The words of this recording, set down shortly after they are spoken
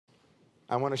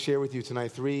I want to share with you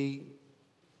tonight three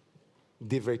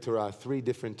Divrei Torah, three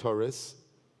different Torahs,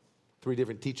 three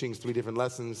different teachings, three different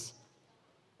lessons.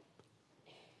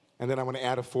 And then I want to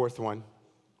add a fourth one.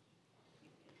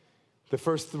 The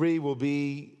first three will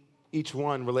be each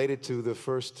one related to the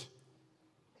first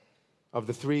of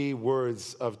the three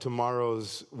words of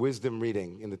tomorrow's wisdom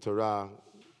reading in the Torah,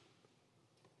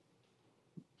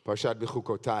 Parshat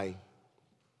Bechukotai.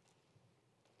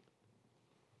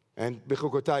 And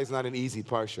Bechukotai is not an easy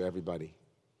parsha, everybody.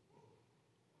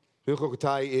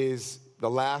 Bechukotai is the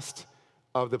last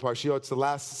of the parshiot, it's the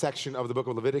last section of the book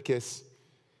of Leviticus,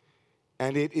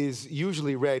 and it is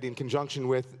usually read in conjunction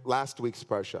with last week's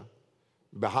parsha,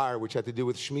 Behar, which had to do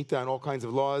with Shemitah and all kinds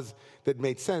of laws that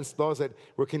made sense, laws that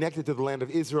were connected to the land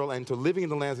of Israel and to living in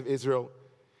the lands of Israel.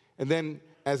 And then,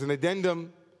 as an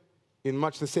addendum, in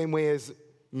much the same way as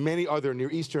many other Near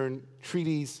Eastern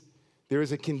treaties, there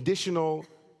is a conditional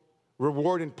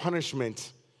reward and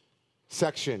punishment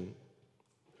section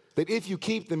that if you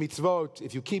keep the mitzvot,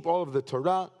 if you keep all of the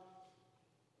Torah,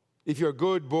 if you're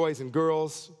good boys and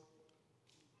girls,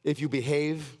 if you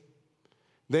behave,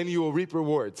 then you will reap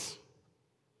rewards.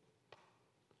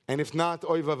 And if not,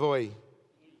 oy vavoy.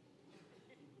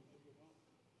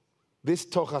 This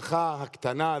tochacha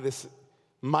haktana, this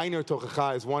minor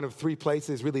tochacha, is one of three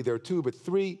places, really there are two, but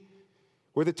three,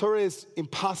 where the Torah is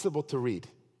impossible to read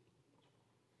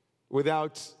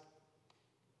without,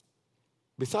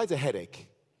 besides a headache,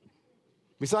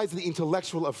 besides the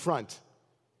intellectual affront,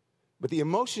 but the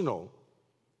emotional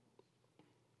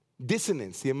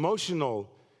dissonance, the emotional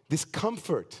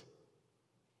discomfort,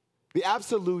 the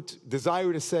absolute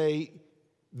desire to say,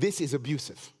 this is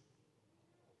abusive.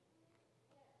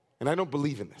 And I don't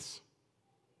believe in this.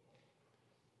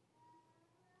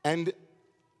 And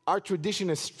our tradition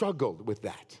has struggled with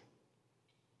that.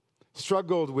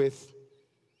 Struggled with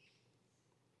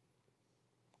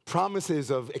promises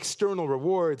of external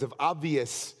rewards, of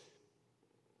obvious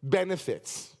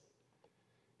benefits.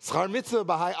 Schar mitzvah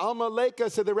b'hai alma leka,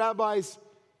 said the rabbis,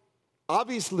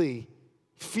 obviously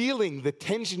feeling the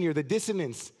tension here, the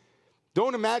dissonance.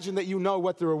 Don't imagine that you know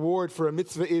what the reward for a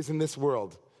mitzvah is in this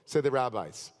world, said the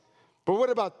rabbis. But what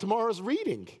about tomorrow's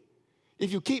reading?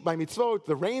 If you keep my mitzvot,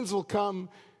 the rains will come,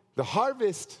 the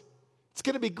harvest, it's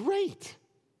going to be great.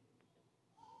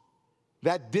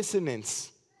 That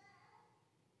dissonance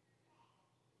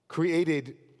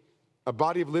created a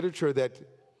body of literature that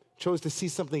chose to see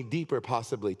something deeper,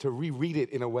 possibly, to reread it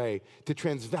in a way, to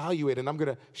transvalue it. And I'm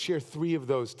going to share three of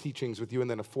those teachings with you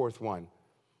and then a fourth one.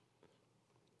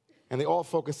 And they all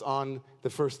focus on the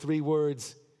first three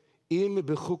words, Im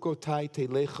bechukotai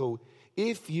telechu,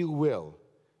 if you will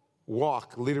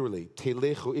walk, literally,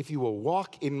 telechu, if you will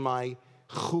walk in my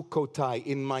chukotai,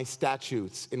 in my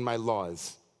statutes, in my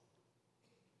laws.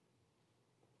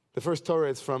 The first Torah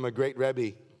is from a great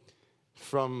Rebbe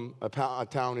from a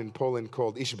town in Poland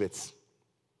called Ishbitz.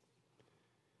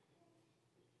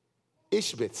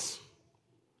 Ishbitz,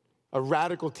 a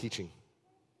radical teaching.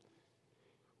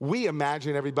 We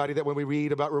imagine, everybody, that when we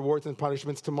read about rewards and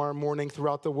punishments tomorrow morning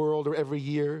throughout the world or every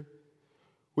year,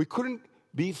 we couldn't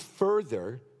be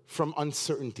further from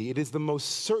uncertainty. It is the most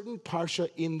certain parsha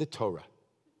in the Torah.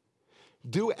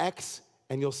 Do X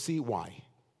and you'll see Y.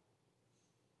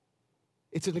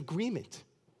 It's an agreement.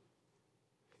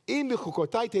 In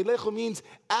bechukotai telechu means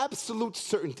absolute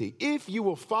certainty. If you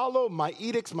will follow my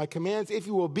edicts, my commands, if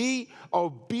you will be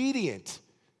obedient,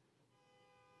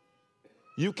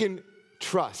 you can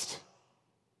trust.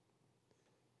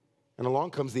 And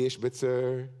along comes the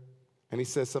Ishbitzer, and he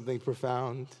says something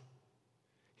profound.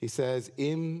 He says,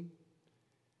 Im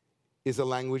is a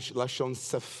language, lashon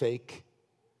safek.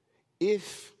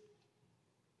 If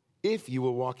you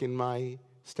will walk in my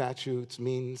statutes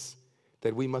means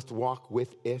that we must walk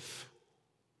with if.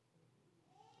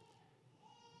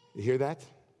 You hear that?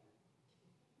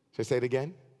 Should I say it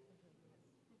again?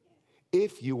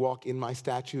 If you walk in my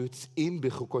statutes, im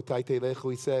bechukotai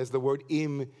telechu, he says, the word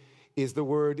im is the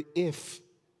word if,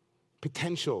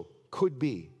 potential, could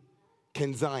be,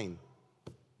 can sein.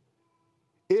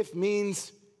 If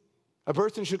means a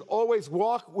person should always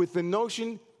walk with the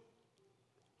notion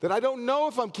that I don't know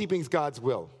if I'm keeping God's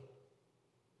will.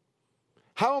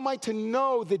 How am I to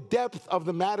know the depth of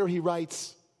the matter, he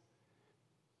writes?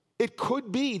 It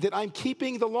could be that I'm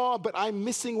keeping the law, but I'm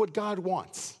missing what God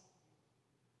wants.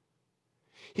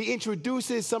 He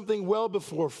introduces something well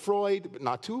before Freud, but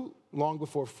not too long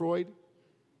before Freud.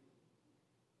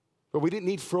 But we didn't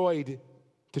need Freud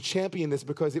to champion this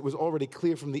because it was already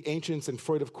clear from the ancients, and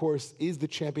Freud, of course, is the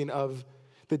champion of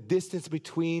the distance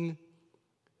between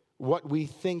what we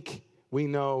think we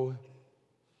know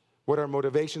what our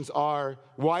motivations are,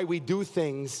 why we do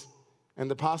things, and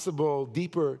the possible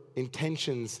deeper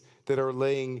intentions that are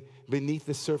laying beneath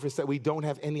the surface that we don't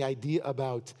have any idea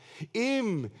about.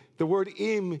 The word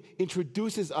im,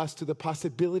 introduces us to the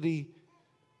possibility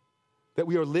that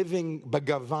we are living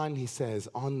bagavan, he says,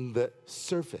 on the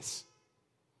surface.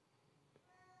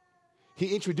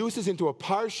 He introduces into a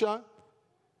parsha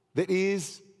that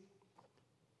is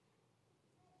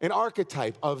an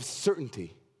archetype of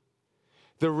certainty,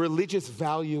 the religious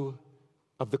value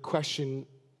of the question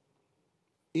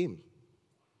im.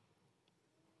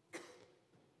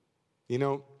 You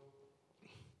know,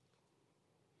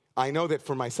 I know that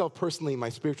for myself personally, my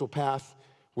spiritual path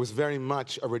was very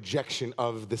much a rejection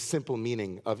of the simple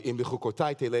meaning of im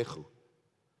b'chukotai telechu.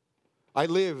 I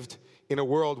lived in a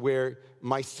world where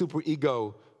my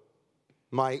superego,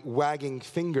 my wagging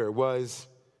finger was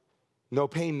no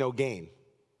pain, no gain.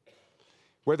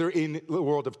 Whether in the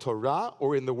world of Torah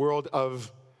or in the world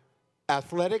of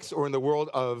athletics or in the world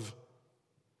of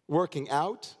working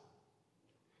out,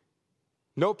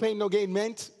 no pain, no gain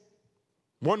meant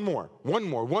one more.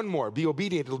 Be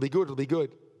obedient, it'll be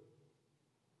good.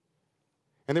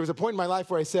 And there was a point in my life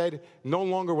where I said, no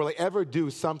longer will I ever do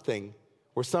something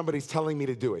where somebody's telling me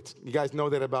to do it. You guys know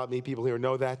that about me, people here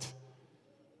know that.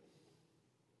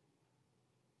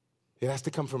 It has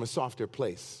to come from a softer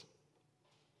place.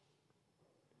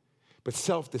 But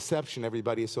self-deception,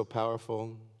 everybody, is so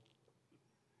powerful,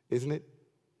 isn't it?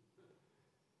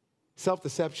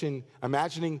 Self-deception,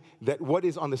 imagining that what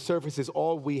is on the surface is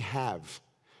all we have,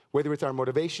 whether it's our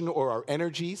motivation or our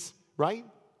energies, right?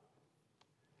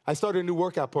 I started a new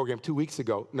workout program 3 weeks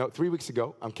ago,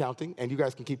 I'm counting, and you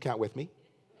guys can keep count with me.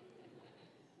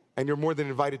 And you're more than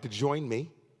invited to join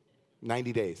me,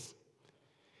 90 days.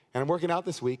 And I'm working out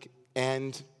this week,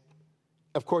 and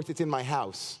of course it's in my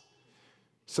house.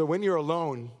 So when you're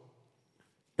alone,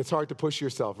 it's hard to push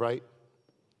yourself, right?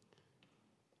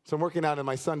 So I'm working out, and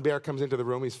my son Bear comes into the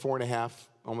room. He's 4.5,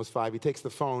 almost 5. He takes the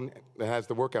phone that has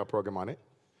the workout program on it,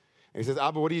 and he says,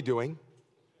 Abba, what are you doing?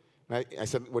 And I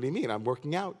said, what do you mean? I'm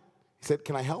working out. He said,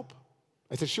 can I help?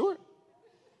 I said, sure.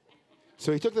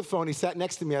 So he took the phone, he sat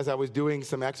next to me as I was doing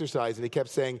some exercise, and he kept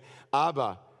saying,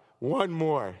 Abba, one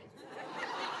more.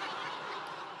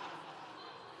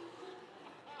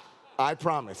 I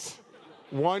promise.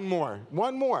 One more.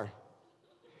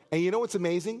 And you know what's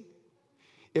amazing?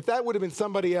 If that would have been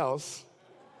somebody else,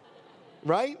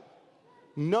 right?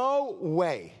 No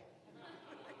way.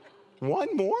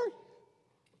 One more?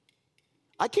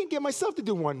 I can't get myself to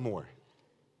do one more.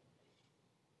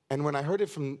 And when I heard it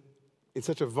from in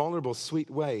such a vulnerable, sweet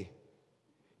way,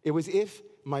 it was if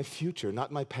my future,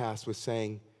 not my past, was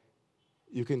saying,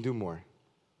 you can do more.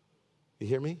 You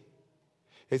hear me?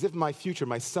 As if my future,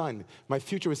 my son, my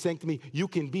future was saying to me, you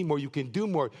can be more, you can do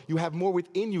more, you have more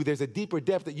within you. There's a deeper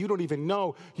depth that you don't even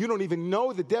know. You don't even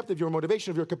know the depth of your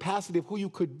motivation, of your capacity, of who you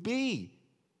could be.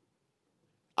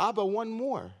 Abba, one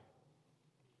more.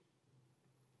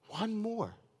 One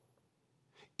more.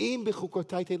 Im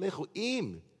b'chukotai telechu.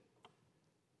 Im.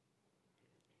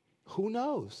 Who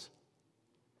knows?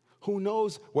 Who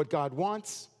knows what God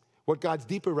wants, what God's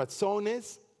deeper ratzon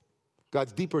is,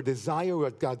 God's deeper desire,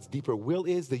 what God's deeper will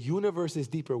is, the universe's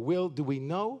deeper will? Do we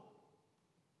know?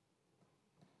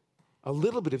 A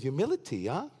little bit of humility,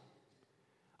 huh?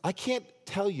 I can't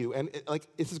tell you, and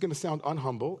this is going to sound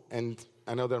unhumble, and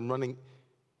I know that I'm running.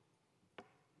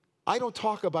 I don't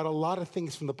talk about a lot of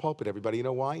things from the pulpit, everybody. You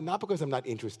know why? Not because I'm not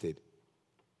interested.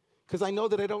 Because I know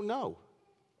that I don't know.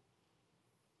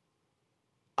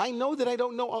 I know that I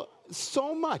don't know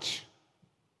so much.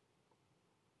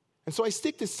 And so I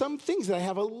stick to some things that I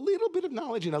have a little bit of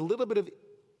knowledge and a little bit of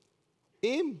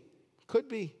could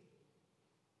be.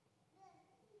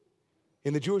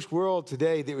 In the Jewish world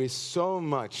today, there is so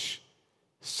much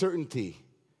certainty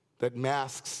that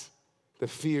masks the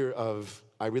fear of,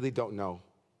 I really don't know.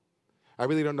 I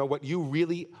really don't know what you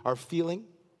really are feeling,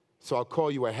 so I'll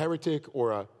call you a heretic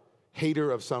or a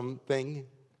hater of something,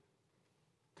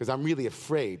 because I'm really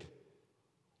afraid.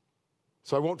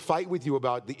 So I won't fight with you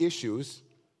about the issues.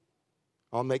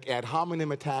 I'll make ad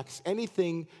hominem attacks,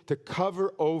 anything to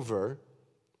cover over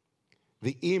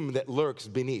the that lurks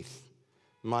beneath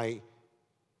my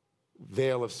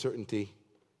veil of certainty.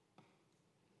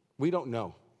 We don't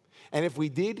know. And if we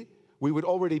did, we would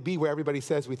already be where everybody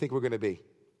says we think we're going to be.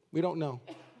 We don't know.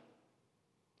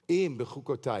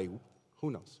 B'chukotai,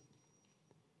 who knows?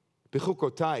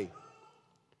 B'chukotai,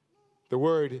 the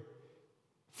word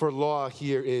for law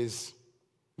here is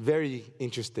very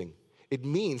interesting. It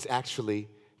means, actually,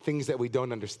 things that we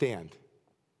don't understand.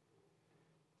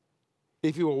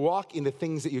 If you will walk in the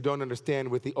things that you don't understand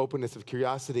with the openness of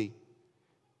curiosity,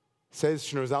 Says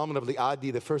Shneur Zalman of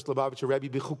Liadi, the first Lubavitcher Rebbe,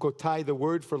 B'chukotai, the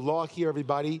word for law here,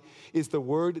 everybody, is the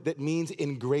word that means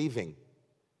engraving.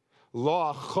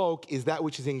 Law, chok, is that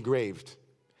which is engraved.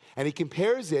 And he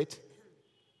compares it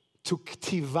to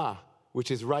ktiva,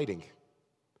 which is writing.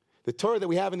 The Torah that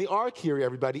we have in the Ark here,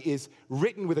 everybody, is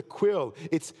written with a quill.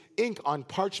 It's ink on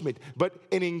parchment, but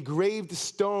an engraved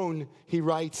stone, he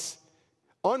writes,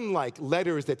 unlike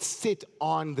letters that sit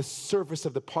on the surface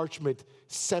of the parchment,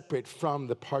 separate from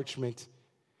the parchment.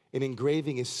 An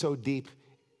engraving is so deep,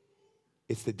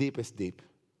 it's the deepest deep.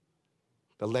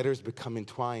 The letters become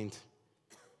entwined.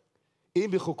 In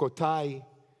B'chukotai,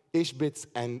 Ishbitz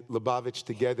and Lubavitch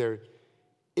together,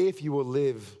 if you will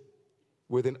live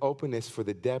with an openness for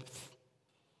the depth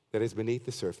that is beneath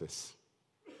the surface.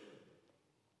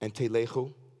 And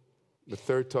Telechu, the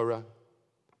third Torah,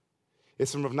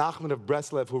 is from Rav Nachman of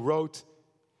Breslev, who wrote,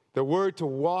 the word to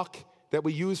walk that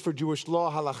we use for Jewish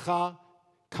law, halacha,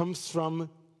 comes from,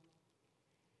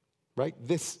 right,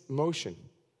 this motion.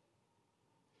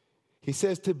 He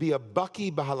says to be a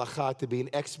baki b'halacha, to be an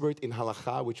expert in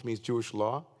halacha, which means Jewish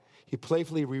law. He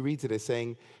playfully rereads it as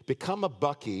saying, become a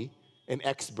baki, an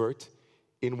expert,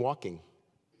 in walking.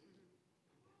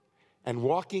 And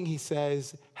walking, he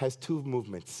says, has two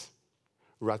movements.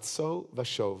 Ratzo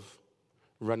vashov,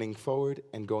 running forward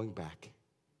and going back.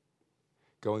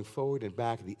 Going forward and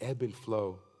back, the ebb and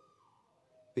flow,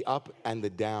 the up and the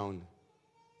down.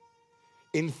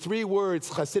 In 3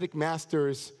 words, Hasidic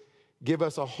masters give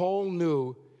us a whole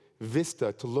new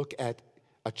vista to look at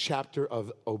a chapter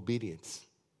of obedience.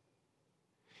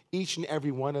 Each and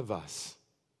every one of us,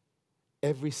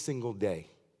 every single day,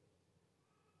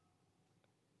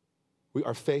 we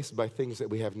are faced by things that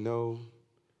we have no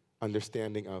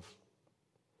understanding of.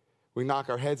 We knock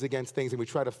our heads against things and we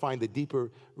try to find the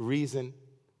deeper reason.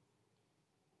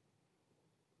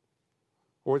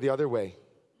 Or the other way,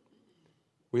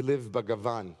 we live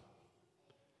bagavan.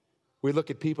 We look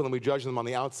at people and we judge them on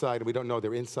the outside and we don't know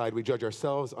their inside. We judge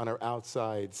ourselves on our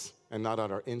outsides and not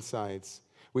on our insides.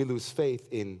 We lose faith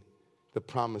in the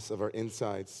promise of our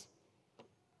insides.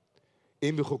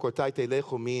 Im b'chukotai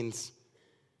telechu means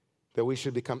that we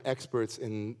should become experts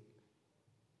in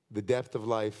the depth of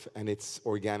life and its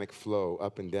organic flow,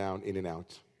 up and down, in and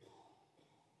out.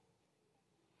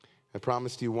 I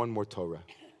promised you one more Torah.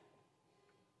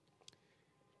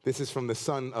 This is from the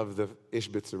son of the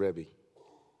Ishbitzer Rebbe.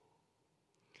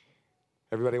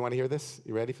 Everybody want to hear this?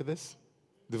 You ready for this?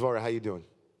 Devorah, how you doing?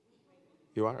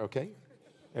 You are? Okay?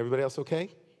 Everybody else okay?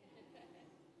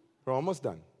 We're almost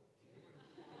done.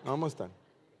 Almost done.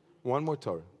 One more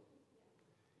Torah.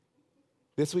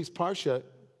 This week's Parsha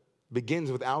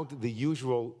begins without the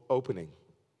usual opening.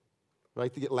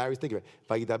 Right? Larry's thinking of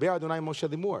it. Vayidaber Adonai Moshe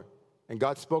Limor. And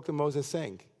God spoke to Moses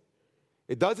saying.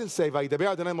 It doesn't say,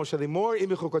 Vayidaber Adonai Moshe Limor, im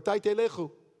b'chukotai telechu.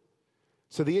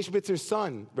 So the Ishbitzer's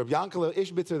son, Rabbi Yankele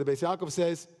Ishbitzer, the Beis Yaakov,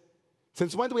 says,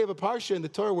 since when do we have a Parsha in the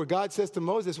Torah where God says to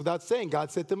Moses without saying, God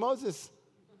said to Moses?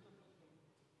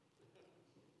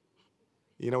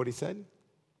 You know what he said?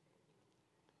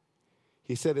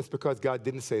 He said it's because God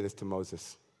didn't say this to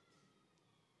Moses.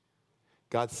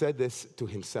 God said this to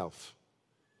himself.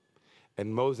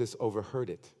 And Moses overheard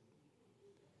it.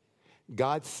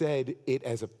 God said it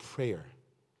as a prayer,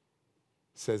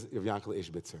 says Rav Yankele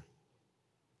Ishbitzer.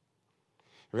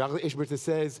 Rav Yankele Ishbitzer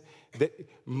says that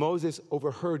Moses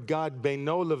overheard God,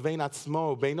 Beino levein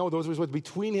atzmo, Beino, those words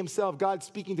between himself, God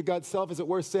speaking to God's self, as it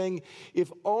were, saying, if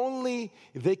only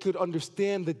they could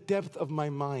understand the depth of my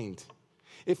mind.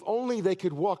 If only they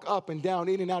could walk up and down,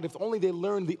 in and out. If only they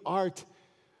learned the art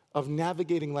of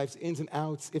navigating life's ins and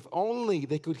outs. If only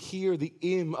they could hear the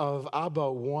im of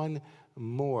Abba one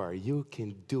more. You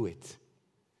can do it.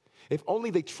 If only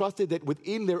they trusted that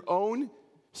within their own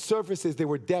surfaces there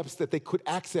were depths that they could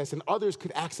access and others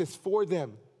could access for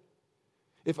them.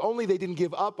 If only they didn't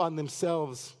give up on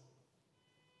themselves.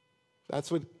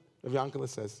 That's what Rav Yankele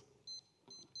says.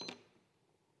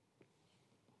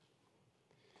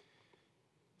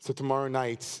 So tomorrow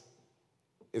night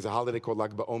is a holiday called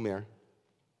Lag BaOmer.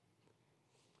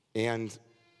 And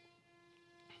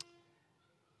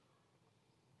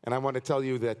I want to tell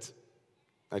you that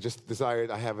I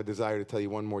have a desire to tell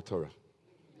you one more Torah.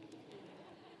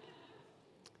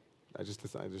 I just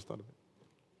thought of it.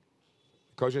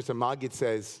 Kosher Magid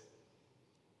says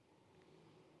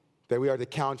that we are to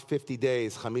count 50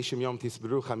 days. Chamishim yom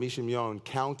tisberu, chamishim yom.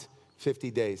 Count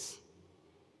 50 days.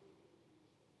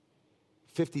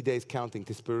 50 days counting,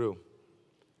 tisperu.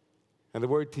 And the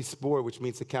word tispor, which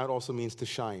means to count, also means to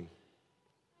shine.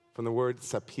 From the word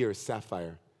sapir,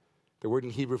 sapphire. The word in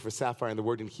Hebrew for sapphire and the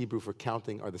word in Hebrew for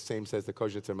counting are the same, says the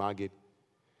Kosher Magid.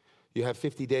 You have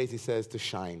 50 days, he says, to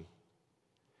shine.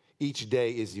 Each day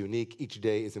is unique. Each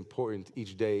day is important.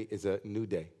 Each day is a new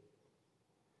day.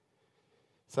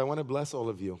 So I want to bless all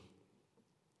of you.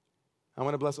 I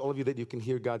want to bless all of you that you can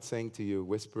hear God saying to you,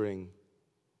 whispering,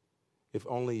 if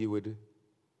only you would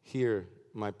hear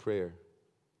my prayer.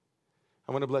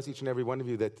 I want to bless each and every one of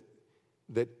you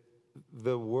that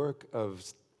the work of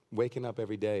waking up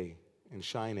every day and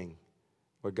shining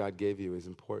what God gave you is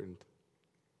important.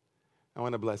 I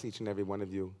want to bless each and every one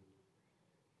of you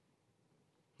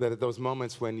that at those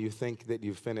moments when you think that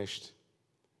you've finished,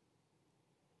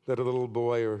 that a little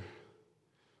boy or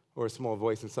a small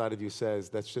voice inside of you says,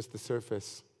 that's just the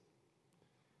surface.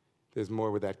 There's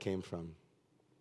more where that came from.